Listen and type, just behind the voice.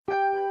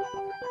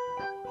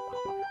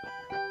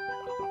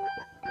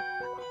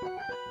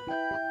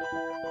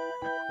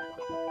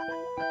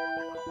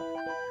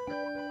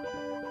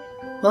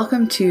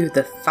Welcome to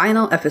the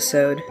final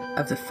episode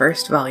of the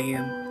first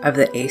volume of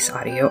the ACE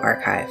Audio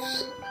Archive.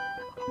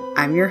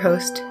 I'm your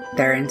host,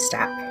 Theron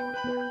Stapp.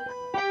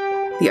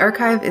 The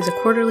Archive is a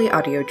quarterly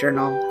audio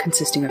journal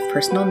consisting of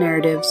personal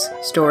narratives,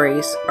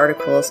 stories,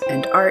 articles,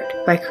 and art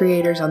by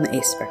creators on the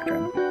ACE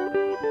spectrum.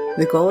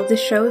 The goal of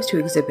this show is to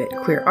exhibit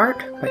queer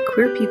art by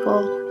queer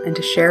people and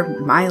to share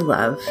my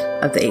love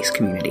of the ACE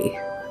community.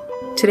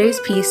 Today's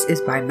piece is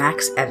by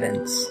Max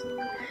Evans.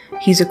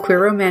 He's a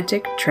queer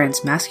romantic,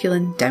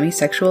 transmasculine,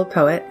 demisexual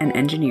poet and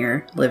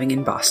engineer living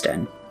in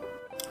Boston.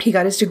 He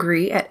got his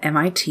degree at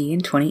MIT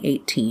in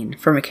 2018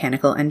 for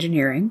mechanical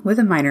engineering with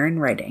a minor in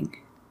writing.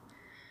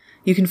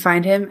 You can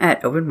find him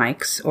at open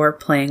mics or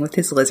playing with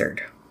his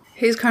lizard.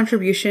 His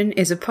contribution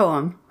is a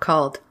poem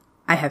called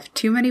I Have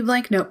Too Many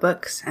Blank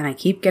Notebooks and I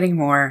Keep Getting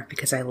More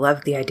Because I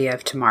Love the Idea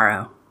of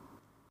Tomorrow.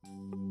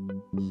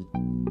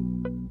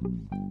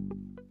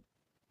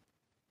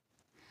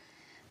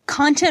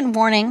 Content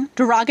warning,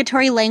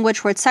 derogatory language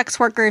towards sex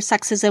workers,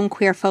 sexism,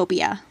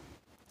 queerphobia.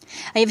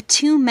 I have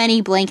too many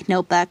blank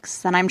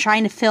notebooks that I'm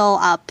trying to fill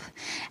up,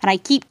 and I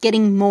keep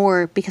getting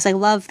more because I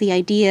love the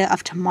idea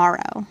of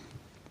tomorrow.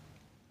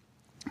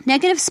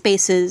 Negative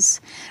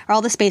spaces are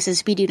all the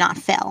spaces we do not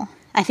fill.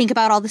 I think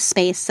about all the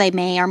space I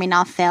may or may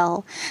not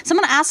fill.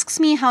 Someone asks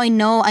me how I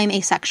know I'm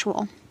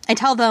asexual. I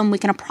tell them we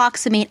can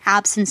approximate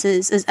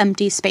absences as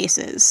empty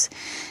spaces.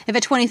 If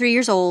at 23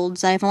 years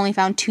old I have only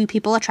found 2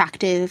 people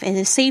attractive, it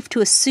is safe to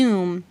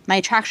assume my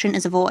attraction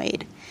is a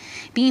void.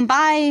 Being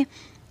bi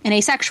and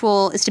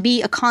asexual is to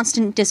be a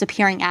constant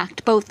disappearing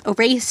act, both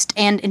erased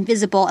and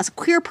invisible. As a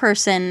queer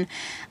person,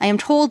 I am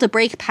told to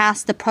break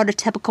past the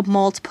prototypical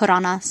molds put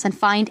on us and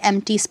find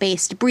empty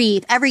space to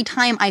breathe. Every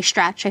time I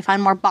stretch, I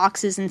find more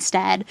boxes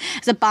instead.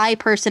 As a bi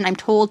person, I'm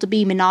told to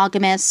be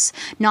monogamous,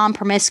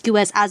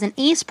 non-promiscuous. As an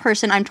ace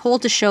person, I'm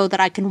told to show that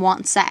I can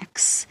want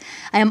sex.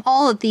 I am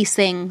all of these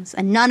things,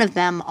 and none of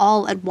them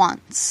all at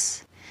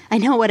once. I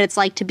know what it's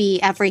like to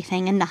be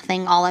everything and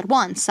nothing all at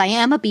once. I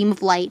am a beam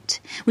of light.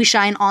 We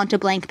shine onto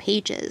blank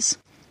pages.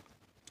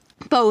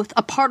 Both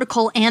a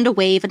particle and a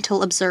wave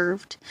until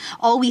observed.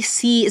 All we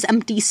see is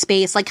empty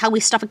space, like how we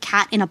stuff a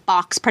cat in a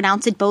box,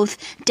 pronounce it both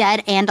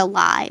dead and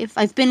alive.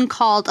 I've been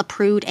called a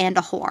prude and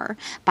a whore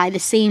by the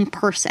same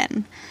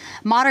person.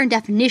 Modern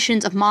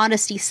definitions of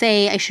modesty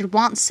say I should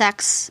want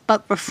sex,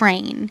 but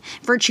refrain.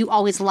 Virtue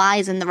always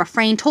lies in the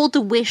refrain, told to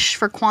wish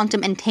for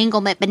quantum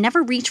entanglement, but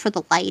never reach for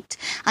the light.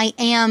 I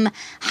am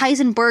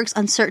Heisenberg's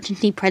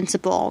uncertainty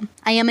principle.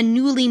 I am a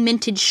newly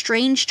minted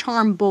strange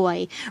charm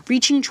boy,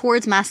 reaching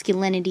towards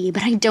masculinity,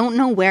 but I don't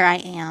know where I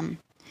am.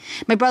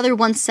 My brother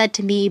once said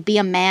to me, be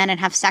a man and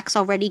have sex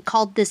already,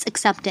 called this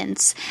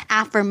acceptance,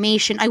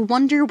 affirmation. I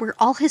wonder where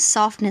all his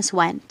softness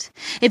went.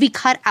 If he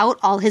cut out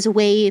all his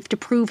wave to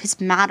prove his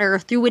matter,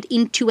 threw it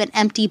into an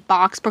empty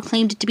box,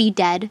 proclaimed it to be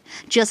dead,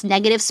 just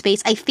negative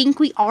space. I think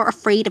we are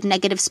afraid of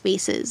negative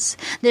spaces.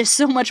 There's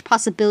so much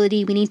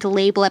possibility we need to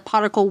label it: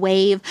 particle,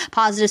 wave,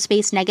 positive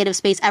space, negative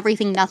space,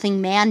 everything, nothing,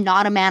 man,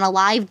 not a man,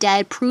 alive,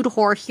 dead, prude,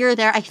 whore, here,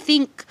 there. I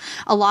think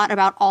a lot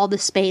about all the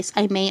space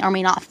I may or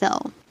may not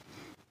fill.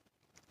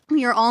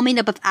 We are all made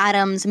up of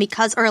atoms, and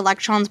because our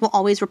electrons will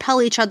always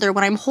repel each other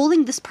when I'm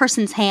holding this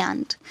person's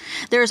hand,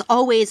 there is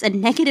always a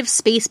negative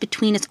space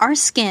between us. Our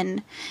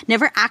skin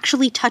never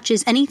actually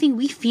touches. Anything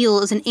we feel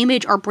is an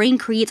image our brain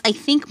creates. I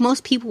think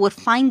most people would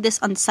find this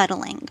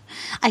unsettling.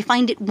 I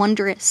find it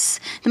wondrous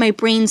that my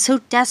brain so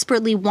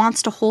desperately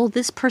wants to hold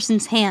this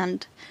person's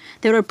hand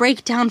that it would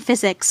break down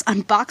physics,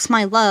 unbox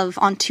my love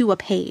onto a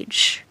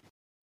page.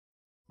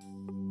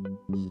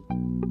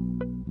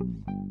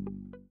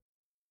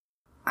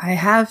 I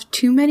have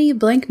too many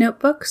blank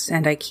notebooks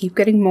and I keep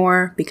getting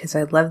more because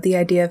I love the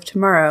idea of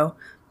tomorrow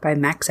by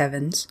Max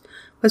Evans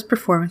was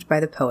performed by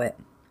the poet.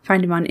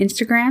 Find him on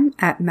Instagram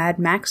at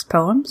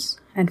MadMaxPoems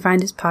and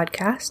find his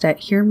podcast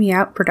at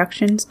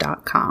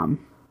HearMeOutProductions.com.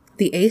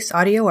 The ACE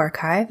Audio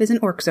Archive is an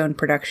OrcZone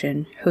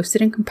production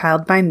hosted and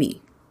compiled by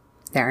me,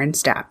 Theron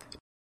Stapp.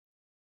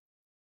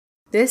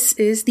 This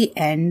is the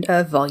end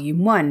of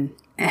Volume 1.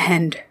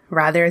 And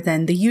rather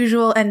than the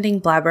usual ending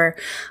blabber,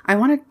 I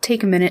want to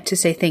take a minute to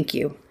say thank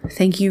you.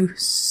 Thank you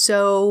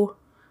so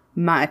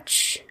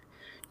much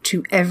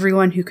to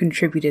everyone who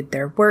contributed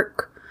their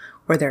work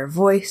or their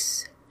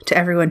voice, to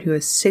everyone who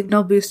has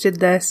signal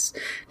boosted this,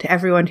 to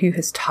everyone who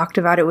has talked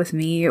about it with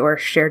me or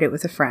shared it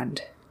with a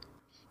friend.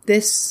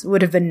 This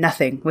would have been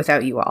nothing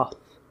without you all.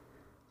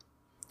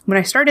 When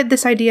I started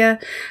this idea,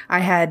 I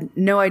had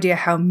no idea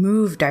how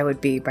moved I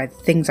would be by the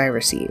things I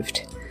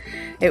received.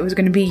 It was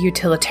going to be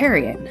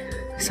utilitarian,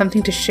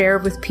 something to share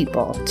with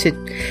people, to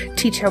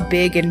teach how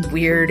big and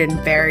weird and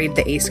varied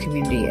the ACE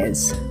community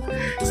is.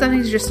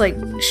 Something to just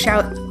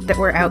shout that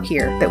we're out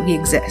here, that we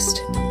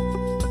exist.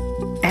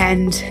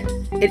 And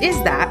it is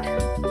that,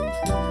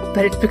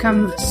 but it's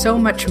become so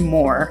much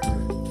more.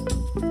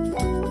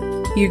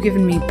 You've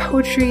given me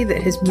poetry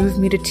that has moved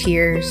me to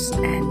tears,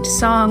 and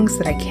songs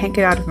that I can't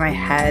get out of my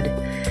head,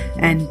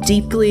 and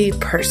deeply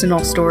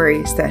personal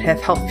stories that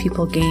have helped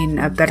people gain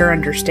a better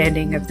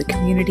understanding of the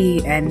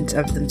community and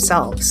of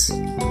themselves.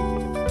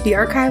 The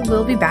archive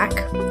will be back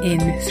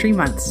in 3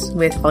 months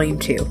with Volume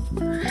 2.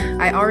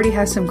 I already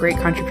have some great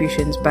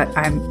contributions, but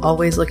I'm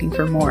always looking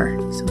for more,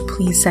 so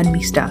please send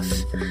me stuff.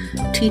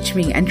 Teach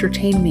me,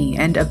 entertain me,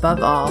 and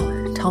above all,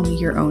 tell me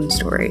your own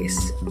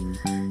stories.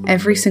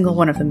 Every single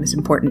one of them is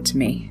important to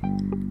me.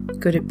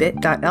 Go to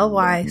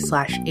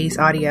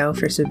bit.ly/aceaudio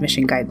for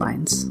submission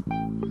guidelines.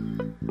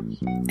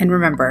 And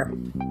remember,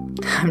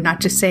 I'm not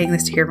just saying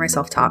this to hear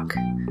myself talk.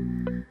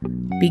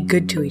 Be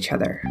good to each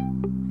other.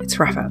 It's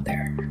rough out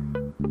there.